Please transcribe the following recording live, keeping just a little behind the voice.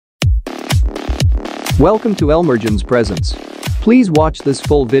Welcome to Elmerjanz Presents. Please watch this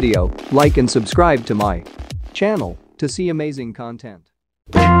full video, like and subscribe to my channel to see amazing content.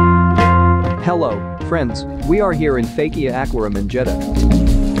 Hello, friends, we are here in Fakieh Aquarium in Jeddah.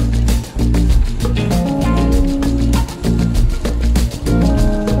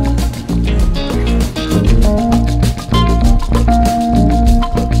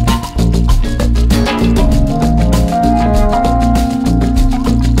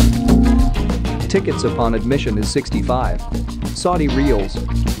 Tickets upon admission is 65 Saudi Riyals.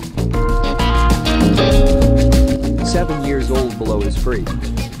 7 years old below is free.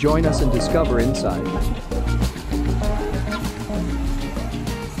 Join us and discover inside.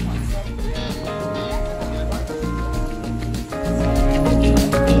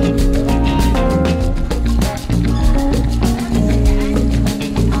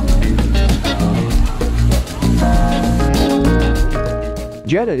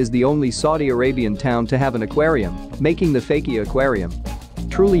 Jeddah is the only Saudi Arabian town to have an aquarium, making the Fakieh Aquarium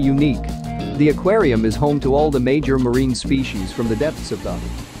truly unique. The aquarium is home to all the major marine species from the depths of the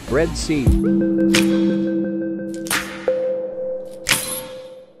Red Sea.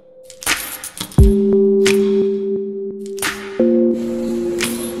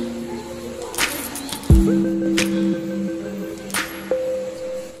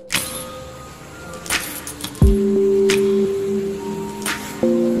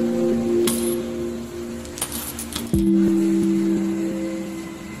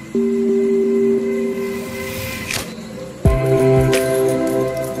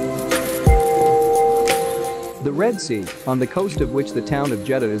 The Red Sea, on the coast of which the town of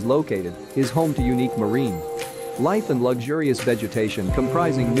Jeddah is located, is home to unique marine life and luxurious vegetation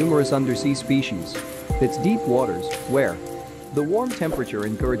comprising numerous undersea species. Its deep waters, where the warm temperature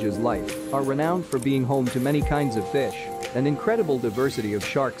encourages life, are renowned for being home to many kinds of fish, an incredible diversity of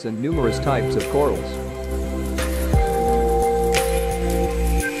sharks and numerous types of corals.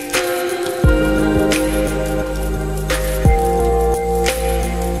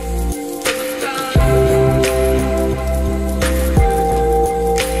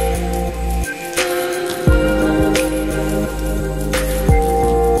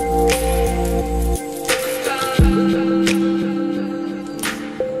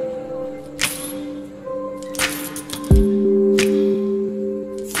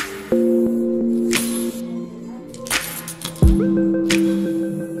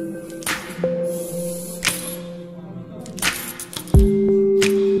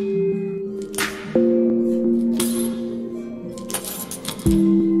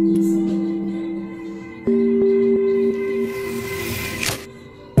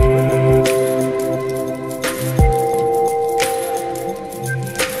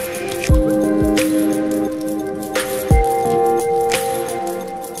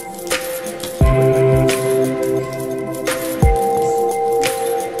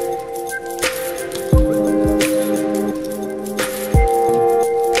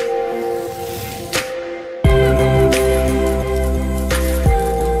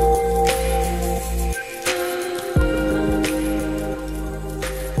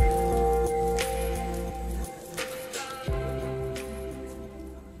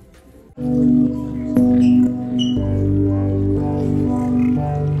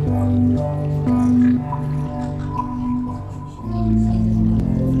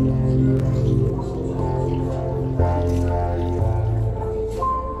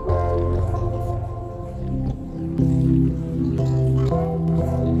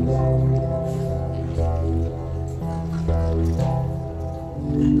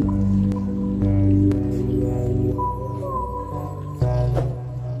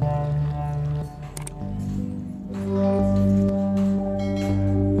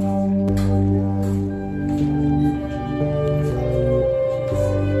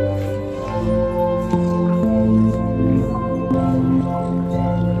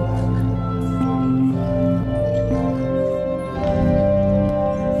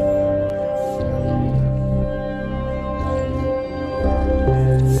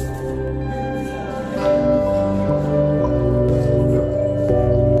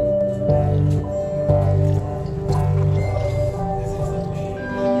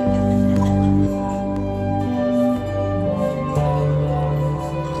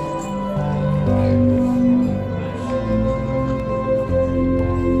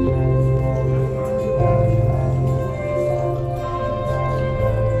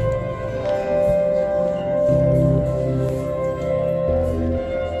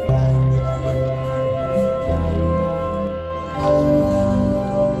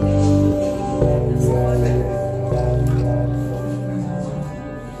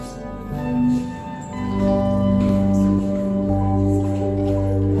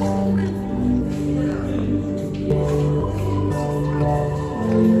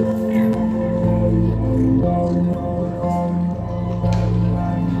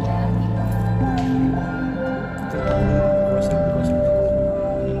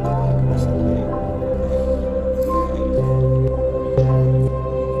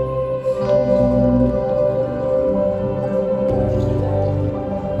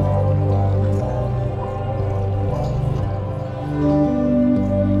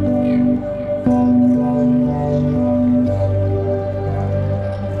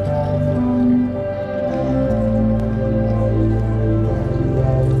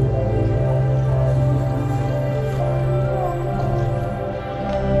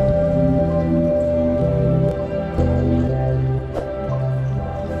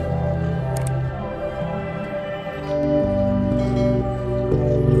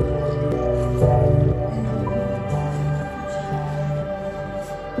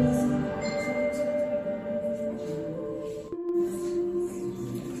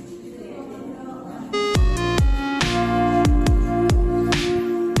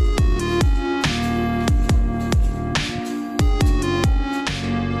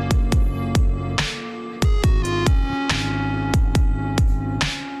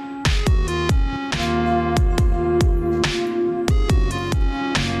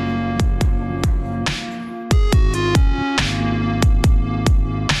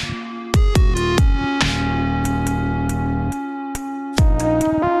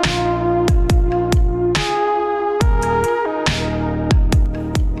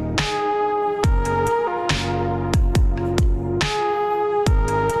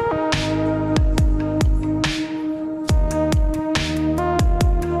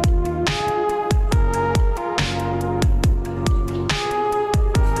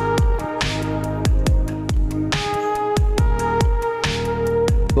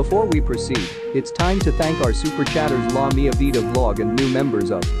 Before we proceed, it's time to thank our super chatters La Mia Vida Vlog and new members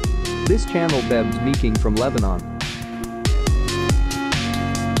of this channel Bebs Meeking from Lebanon.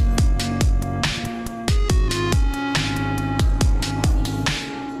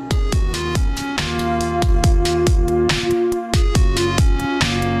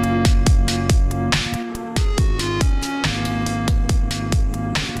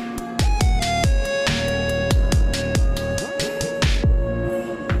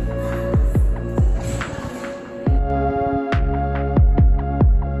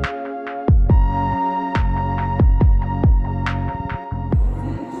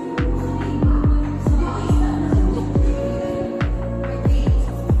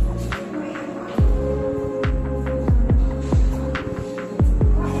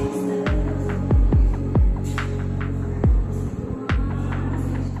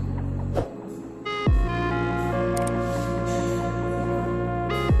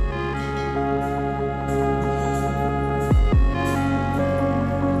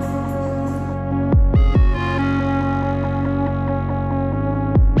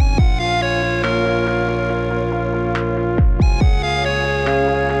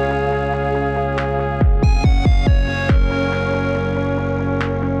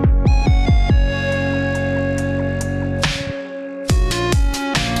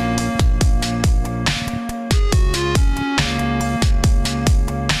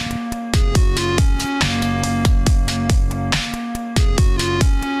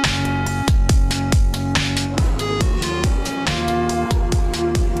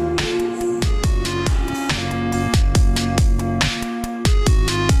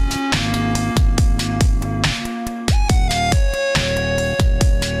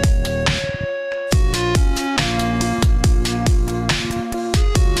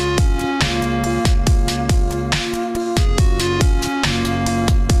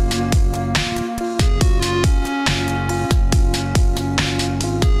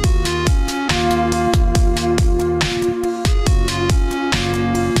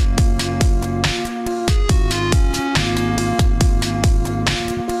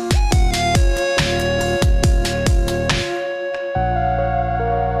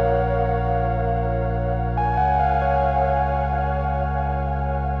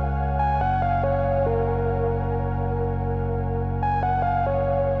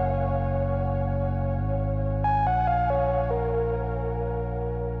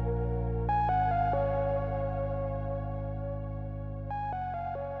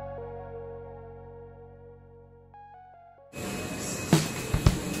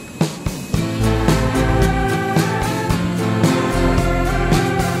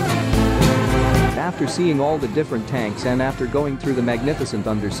 After seeing all the different tanks and after going through the magnificent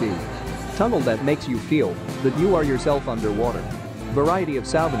undersea tunnel that makes you feel that you are yourself underwater, variety of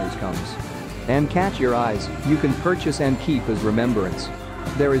souvenirs comes and catch your eyes, you can purchase and keep as remembrance.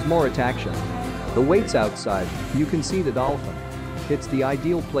 There is more attraction. The waits outside, you can see the dolphin. It's the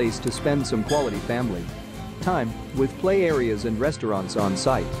ideal place to spend some quality family time with play areas and restaurants on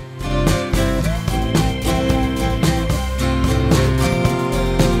site.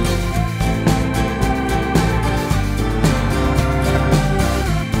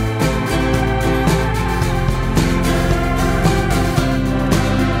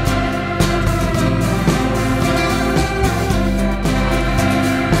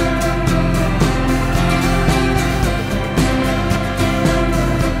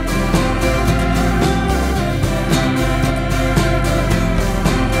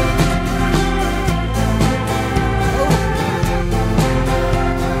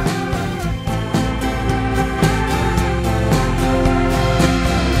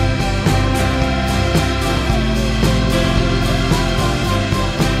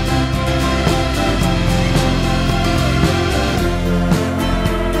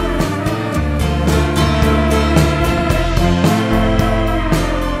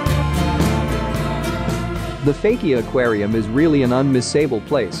 The Fakieh Aquarium is really an unmissable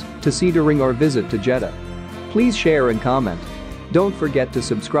place to see during our visit to Jeddah. Please share and comment. Don't forget to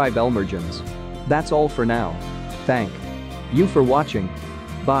subscribe Elmerjanz. That's all for now. Thank you for watching.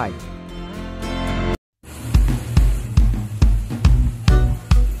 Bye.